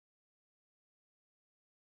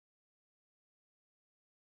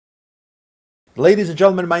Ladies and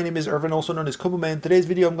gentlemen, my name is Irvin, also known as Kubuman. In today's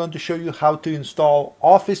video, I'm going to show you how to install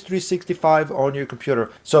Office 365 on your computer.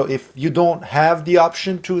 So if you don't have the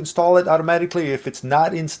option to install it automatically, if it's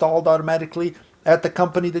not installed automatically at the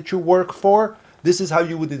company that you work for, this is how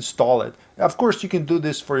you would install it. Of course, you can do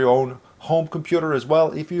this for your own home computer as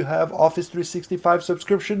well if you have Office 365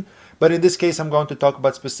 subscription. But in this case, I'm going to talk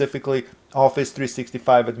about specifically Office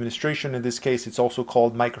 365 administration. In this case, it's also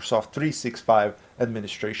called Microsoft 365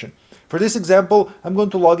 administration. For this example, I'm going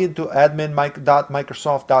to log into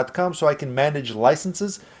admin.microsoft.com so I can manage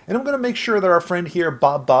licenses. And I'm going to make sure that our friend here,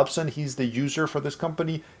 Bob Bobson, he's the user for this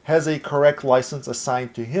company, has a correct license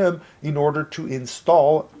assigned to him in order to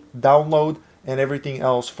install, download, and everything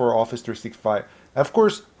else for Office 365. Of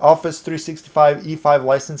course, Office 365 E5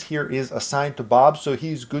 license here is assigned to Bob, so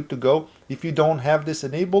he's good to go. If you don't have this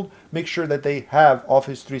enabled, make sure that they have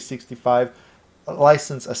Office 365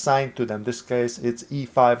 license assigned to them. In this case, it's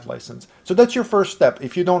E5 license. So that's your first step.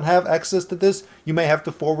 If you don't have access to this, you may have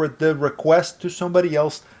to forward the request to somebody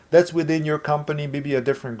else that's within your company, maybe a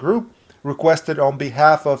different group, requested on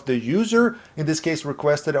behalf of the user, in this case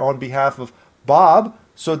requested on behalf of Bob,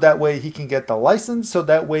 so that way he can get the license, so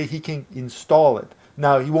that way he can install it.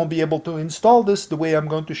 Now, you won't be able to install this the way I'm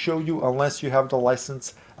going to show you unless you have the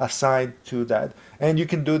license assigned to that. And you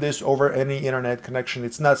can do this over any internet connection.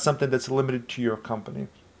 It's not something that's limited to your company.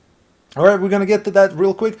 All right, we're going to get to that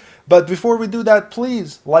real quick. But before we do that,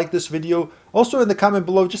 please like this video. Also in the comment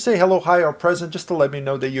below, just say hello, hi, or present, just to let me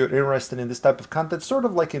know that you're interested in this type of content, sort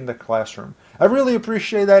of like in the classroom. I really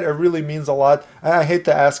appreciate that. It really means a lot. I hate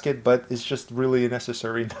to ask it, but it's just really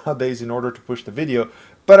necessary nowadays in order to push the video.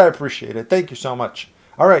 But I appreciate it. Thank you so much.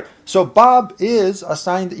 All right, so Bob is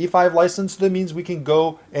assigned E5 license. That means we can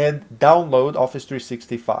go and download Office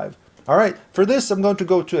 365. All right, for this, I'm going to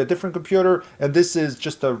go to a different computer, and this is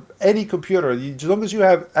just any computer. As long as you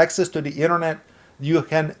have access to the internet, you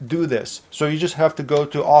can do this. So you just have to go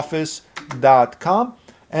to office.com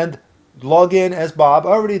and log in as Bob. I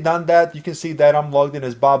already done that. You can see that I'm logged in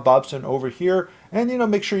as Bob Bobson over here. And,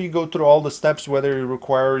 make sure you go through all the steps, whether it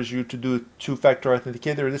requires you to do two-factor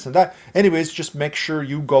authenticator or this and that. Anyways, just make sure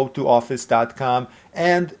you go to office.com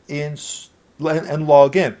and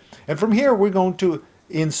log in. And from here, we're going to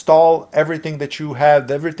install everything that you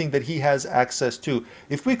have, everything that he has access to.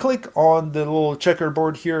 If we click on the little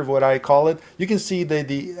checkerboard here, what I call it, you can see the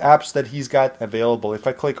apps that he's got available. If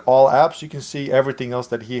I click all apps, you can see everything else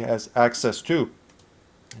that he has access to.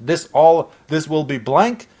 This will be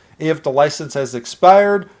blank if the license has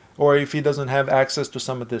expired or if he doesn't have access to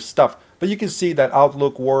some of this stuff. But you can see that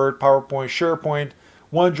Outlook, Word, PowerPoint, SharePoint,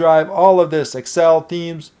 OneDrive, all of this, Excel,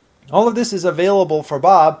 Teams, all of this is available for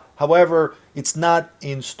Bob. However, it's not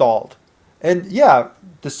installed. And yeah,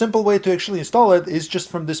 the simple way to actually install it is just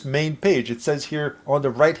from this main page. It says here on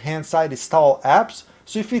the right hand side, install apps.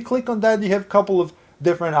 So if you click on that, you have a couple of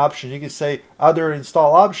different options. You can say other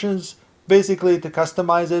install options, basically to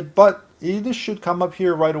customize it, but this should come up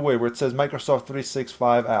here right away where it says Microsoft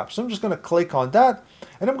 365 apps. So I'm just going to click on that,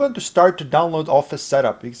 and I'm going to start to download Office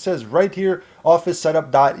Setup. It says right here,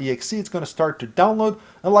 officesetup.exe. It's going to start to download,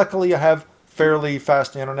 and luckily I have fairly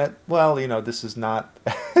fast internet. Well, this is not,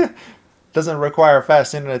 doesn't require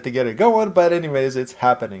fast internet to get it going, but anyways, it's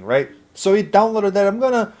happening, right? So he downloaded that. I'm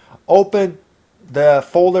going to open the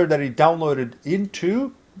folder that he downloaded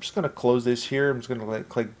into. I'm just going to close this here. I'm just going to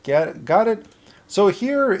click got it. So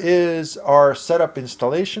here is our setup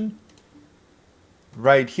installation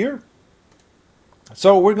right here.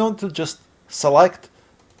 So we're going to just select,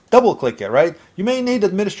 double click it, right? You may need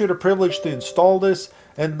administrator privilege to install this,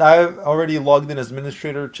 and I've already logged in as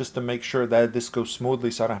administrator just to make sure that this goes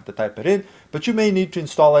smoothly so I don't have to type it in, but you may need to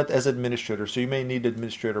install it as administrator, so you may need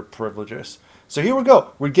administrator privileges. So here we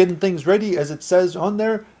go. We're getting things ready as it says on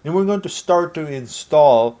there, and we're going to start to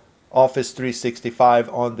install Office 365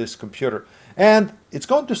 on this computer. And it's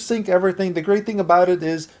going to sync everything. The great thing about it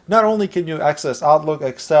is not only can you access Outlook,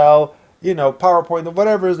 Excel, PowerPoint, or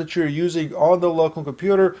whatever it is that you're using on the local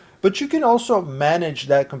computer, but you can also manage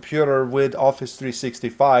that computer with Office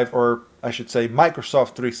 365, or I should say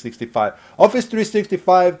Microsoft 365. Office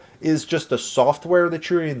 365 is just a software that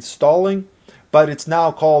you're installing, but it's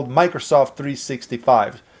now called Microsoft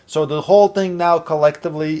 365. So the whole thing now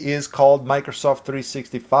collectively is called Microsoft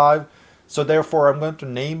 365. So therefore, I'm going to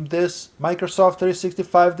name this Microsoft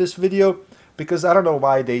 365 this video, because I don't know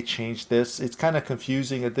why they changed this. It's kind of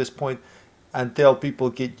confusing at this point until people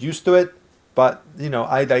get used to it. But,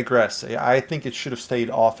 I digress. I think it should have stayed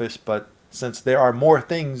Office, but since there are more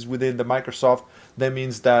things within the Microsoft, that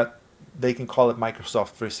means that they can call it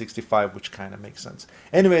Microsoft 365, which kind of makes sense.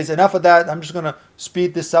 Anyways, enough of that. I'm just going to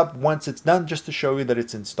speed this up once it's done just to show you that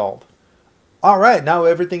it's installed. All right, now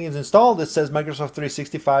everything is installed. It says Microsoft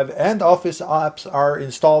 365 and Office apps are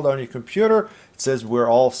installed on your computer. It says we're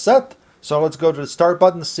all set. So let's go to the Start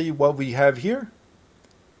button to see what we have here.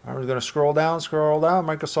 All right, we're going to scroll down.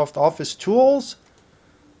 Microsoft Office Tools,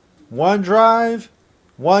 OneDrive,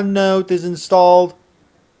 OneNote is installed,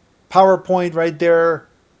 PowerPoint right there.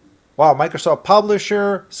 Wow, Microsoft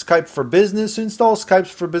Publisher, Skype for Business installed. Skype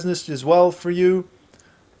for Business as well for you.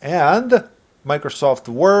 And Microsoft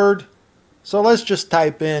Word. So let's just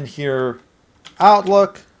type in here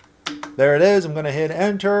Outlook. There it is. I'm going to hit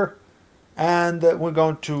enter. And we're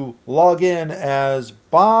going to log in as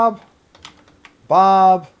Bob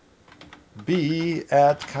B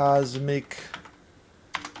at Cosmic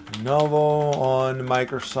Novo on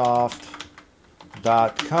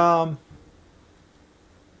Microsoft.com.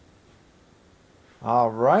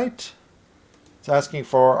 All right. It's asking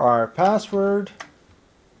for our password.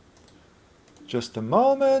 Just a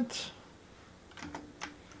moment.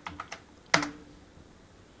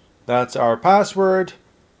 That's our password.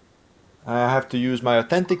 I have to use my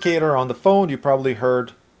authenticator on the phone. You probably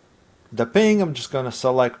heard the ping. I'm just going to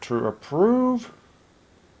select to approve.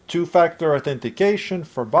 Two-factor authentication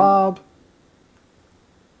for Bob.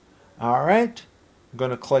 All right. I'm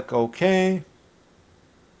going to click OK.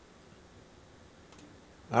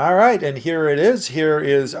 All right, and here it is. Here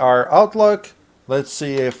is our Outlook. Let's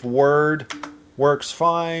see if Word works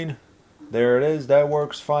fine. There it is. That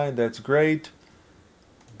works fine. That's great.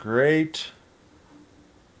 Great.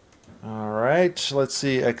 All right, let's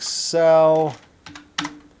see Excel.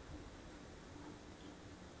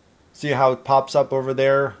 See how it pops up over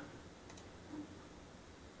there?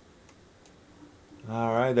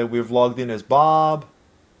 All right, that we've logged in as Bob.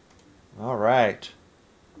 All right.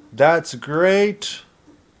 That's great.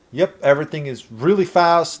 Yep, everything is really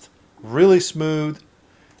fast, really smooth,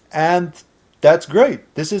 and that's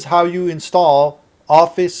great. This is how you install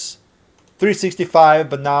Office 365,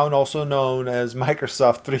 but now also known as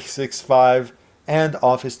Microsoft 365 and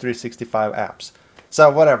Office 365 apps.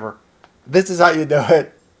 So whatever, this is how you do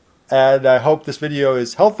it, and I hope this video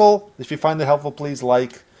is helpful. If you find it helpful, please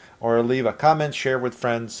like or leave a comment, share with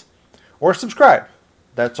friends, or subscribe.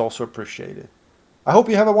 That's also appreciated. I hope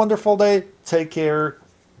you have a wonderful day. Take care.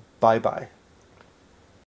 Bye-bye.